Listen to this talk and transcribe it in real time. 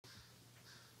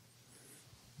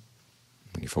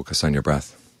focus on your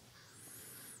breath.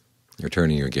 You're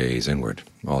turning your gaze inward.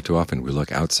 All too often we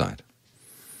look outside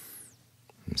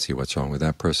and see what's wrong with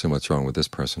that person, what's wrong with this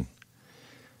person.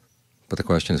 But the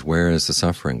question is, where is the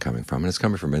suffering coming from? And it's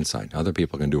coming from inside. Other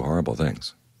people can do horrible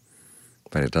things,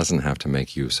 but it doesn't have to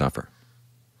make you suffer.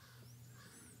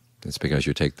 It's because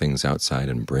you take things outside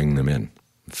and bring them in,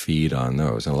 feed on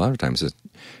those. And a lot of times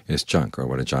it's junk, or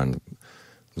what John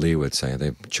Lee would say,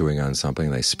 they're chewing on something,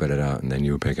 they spit it out, and then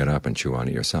you pick it up and chew on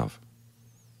it yourself.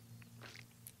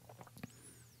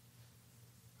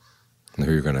 And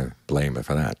who are you going to blame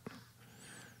for that?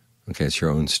 Okay, it's your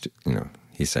own,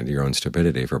 he said, your own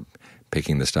stupidity for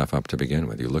picking the stuff up to begin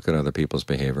with. You look at other people's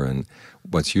behavior, and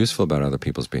what's useful about other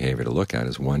people's behavior to look at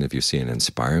is, one, if you see an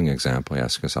inspiring example, you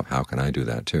ask yourself, how can I do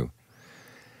that too?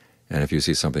 And if you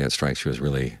see something that strikes you as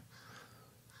really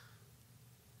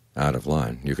out of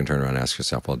line, you can turn around and ask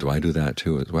yourself, well, do I do that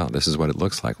too as well? This is what it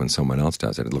looks like when someone else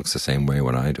does it. It looks the same way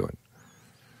when I do it.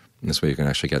 And this way you can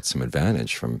actually get some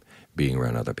advantage from being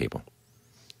around other people,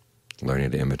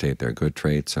 learning to imitate their good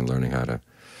traits and learning how to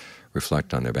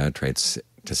reflect on their bad traits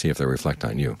to see if they reflect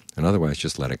on you. And otherwise,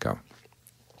 just let it go.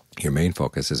 Your main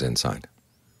focus is inside,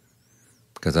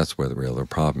 because that's where the real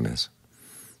problem is.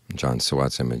 John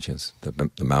Sawat's image is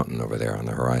the mountain over there on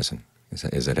the horizon.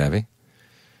 Is it heavy?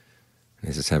 And he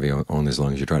says, it's heavy only as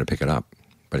long as you try to pick it up.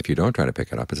 But if you don't try to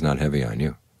pick it up, it's not heavy on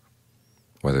you.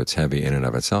 Whether it's heavy in and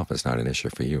of itself is not an issue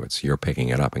for you. It's you're picking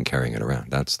it up and carrying it around.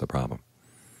 That's the problem.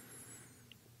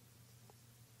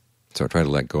 So try to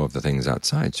let go of the things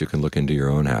outside so you can look into your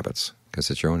own habits, because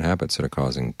it's your own habits that are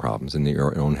causing problems, and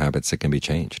your own habits that can be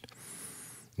changed.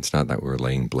 It's not that we're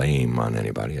laying blame on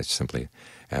anybody. It's simply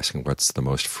asking what's the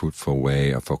most fruitful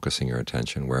way of focusing your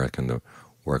attention, where can the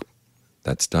work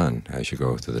that's done as you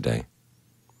go through the day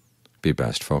be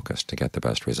best focused to get the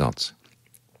best results.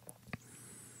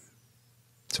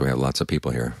 So we have lots of people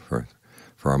here for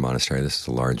our monastery. This is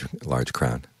a large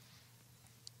crowd.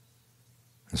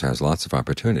 So it has lots of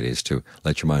opportunities to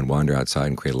let your mind wander outside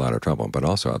and create a lot of trouble, but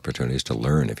also opportunities to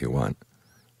learn if you want.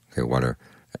 Okay, what are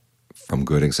from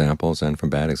good examples and from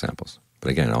bad examples.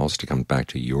 But again, it also comes back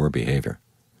to your behavior,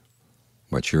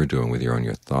 what you're doing with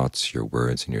your thoughts, your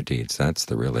words, and your deeds. That's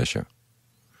the real issue.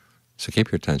 So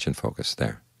keep your attention focused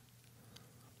there,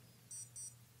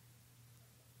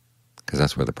 because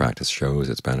that's where the practice shows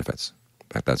its benefits. In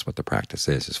fact, that's what the practice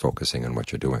is focusing on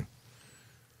what you're doing.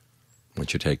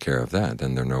 Once you take care of that,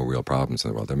 then there are no real problems in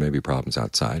the world. There may be problems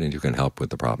outside, and you can help with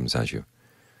the problems as you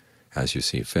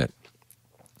see fit.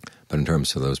 But in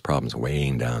terms of those problems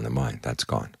weighing down the mind, that's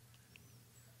gone.